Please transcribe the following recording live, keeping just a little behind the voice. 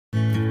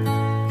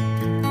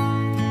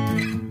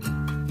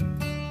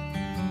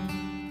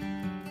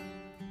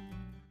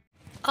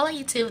Hello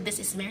YouTube,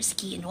 this is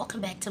Mersky and welcome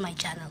back to my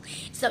channel.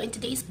 So in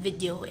today's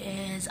video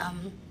is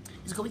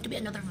going to be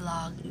another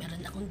vlog.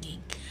 Meron akong gig.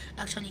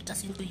 Actually,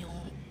 kasin ko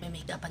yung may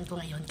make-upan ko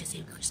ngayon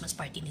kasi Christmas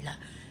party nila.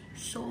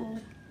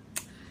 So,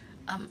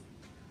 I'm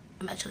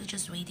actually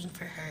just waiting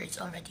for her. It's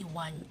already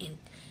 1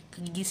 and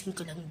kagigising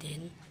ko lang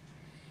din.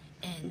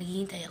 And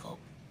naghihintay ako.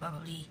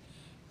 Probably,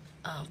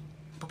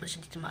 pupunta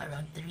siya dito mga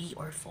around 3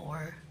 or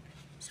 4.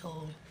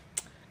 So,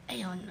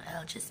 ayun,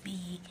 I'll just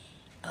be,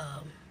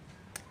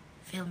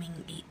 filming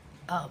the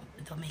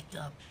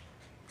makeup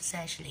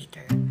sesh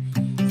later.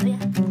 So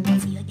yeah, I'll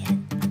see you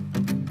again.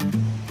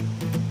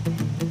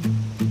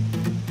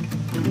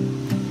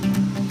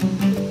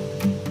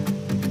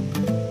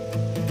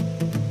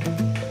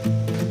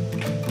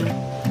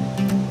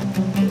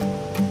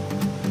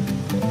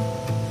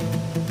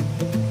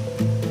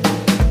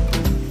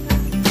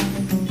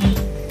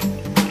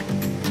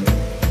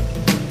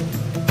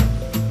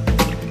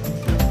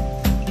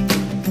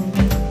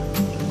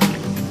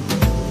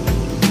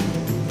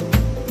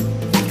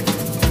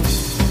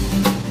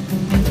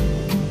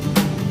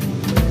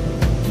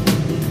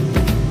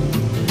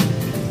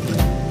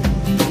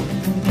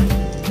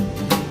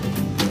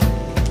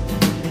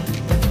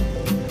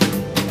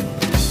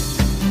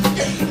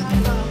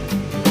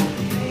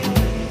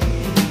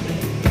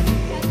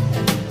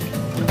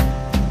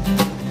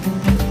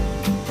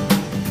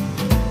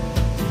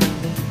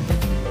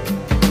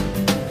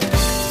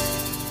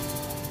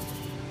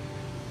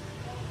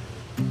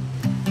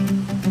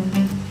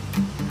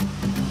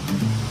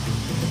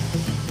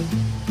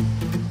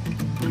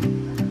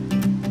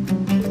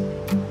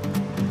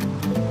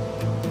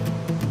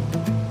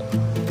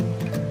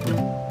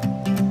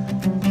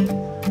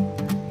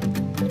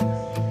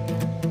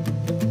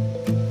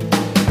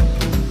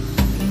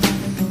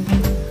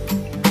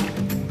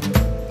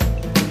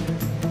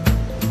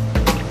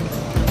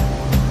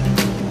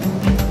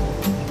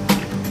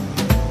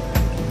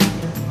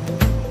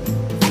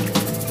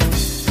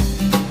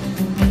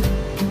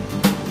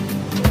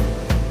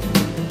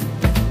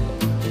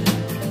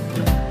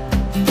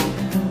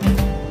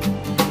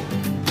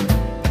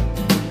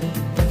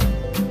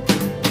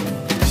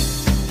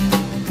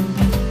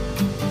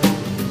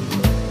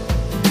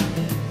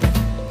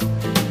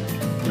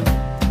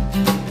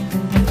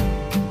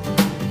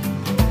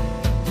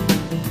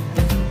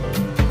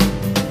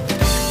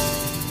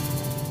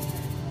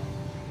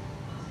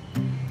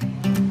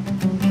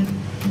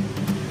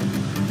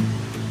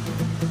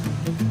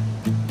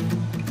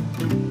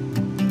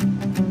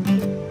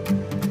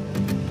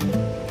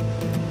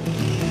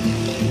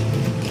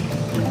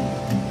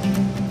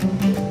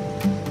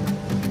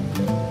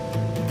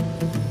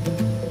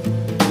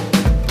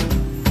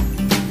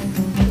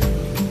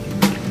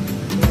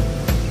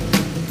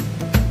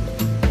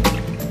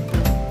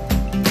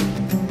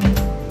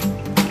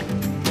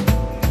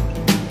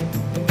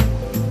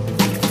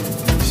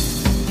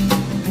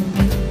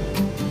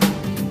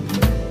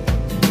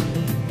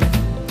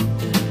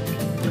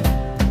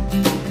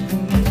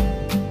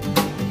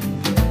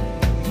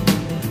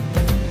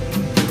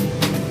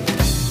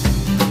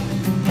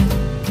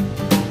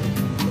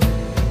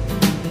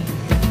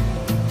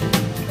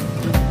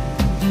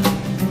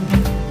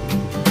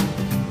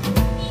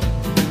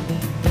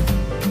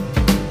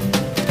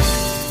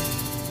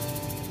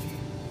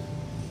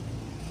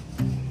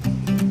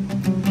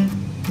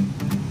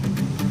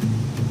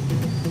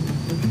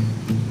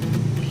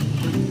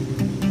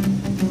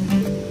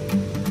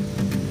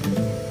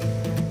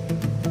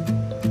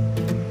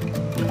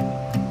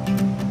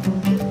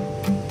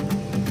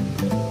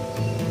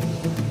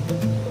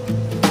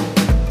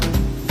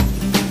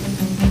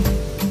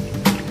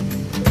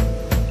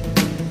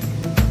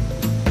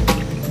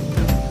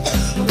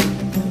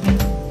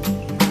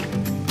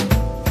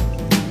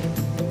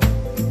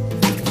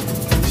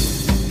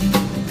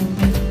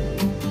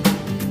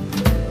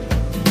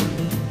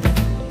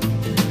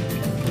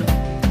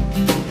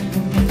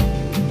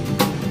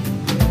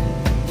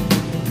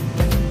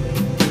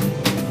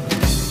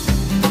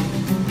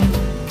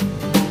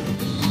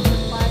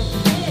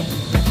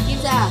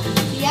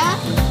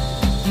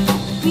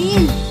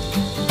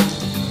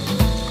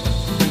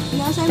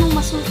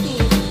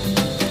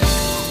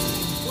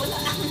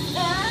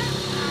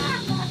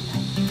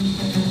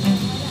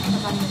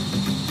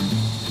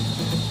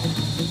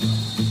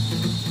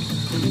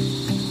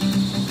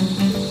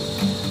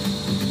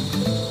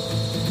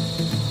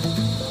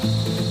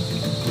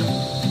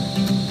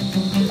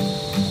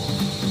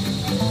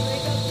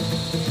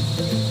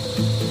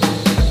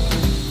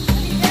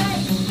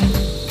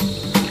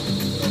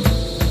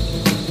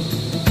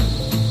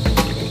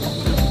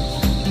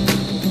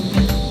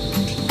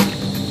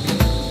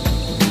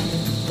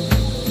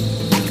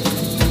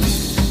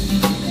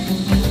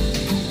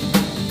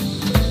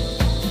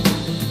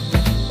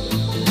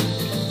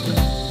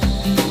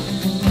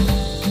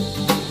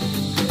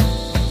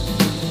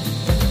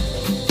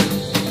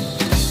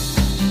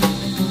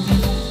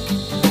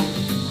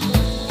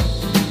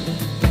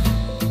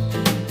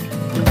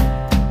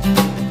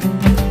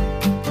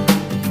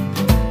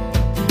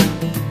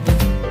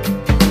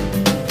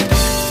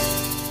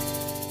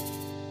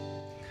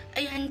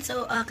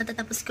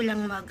 kakatapos ko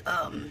lang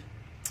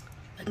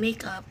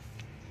mag-makeup.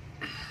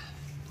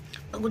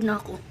 Pagod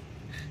na ako.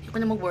 Hindi ko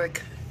na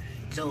mag-work.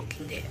 Joke,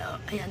 hindi.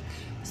 Ayan.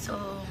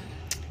 So,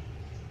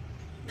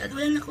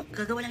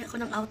 gagawa lang ako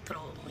ng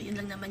outro.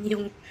 Yun lang naman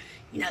yung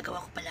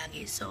ginagawa ko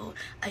palagi. So,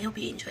 I hope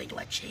you enjoyed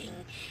watching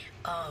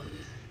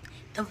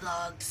the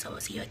vlog. So,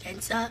 see you again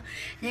sa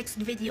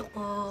next video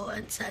ko.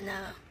 At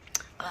sana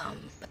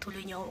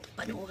patuloy nyo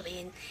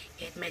panuorin.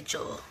 Kahit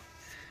medyo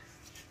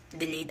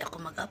delayed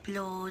ako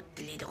mag-upload,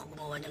 delayed ako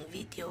gumawa ng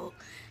video.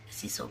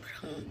 Kasi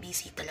sobrang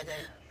busy talaga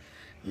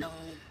ng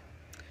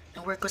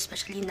work ko,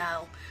 especially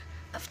now,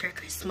 after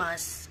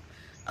Christmas.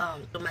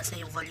 Tumaas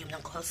na yung volume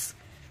ng calls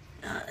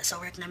sa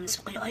work namin.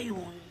 So, kaya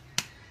ayun,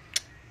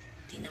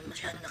 hindi na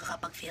masyado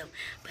nakakapag-film.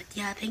 But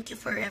yeah, thank you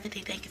for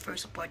everything. Thank you for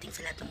supporting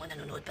sa lahat ng mga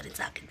nanonood pa rin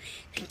sa akin.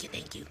 Thank you,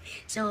 thank you.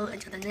 So,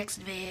 until the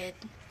next vid.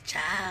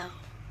 Ciao!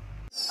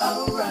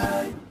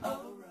 Alright.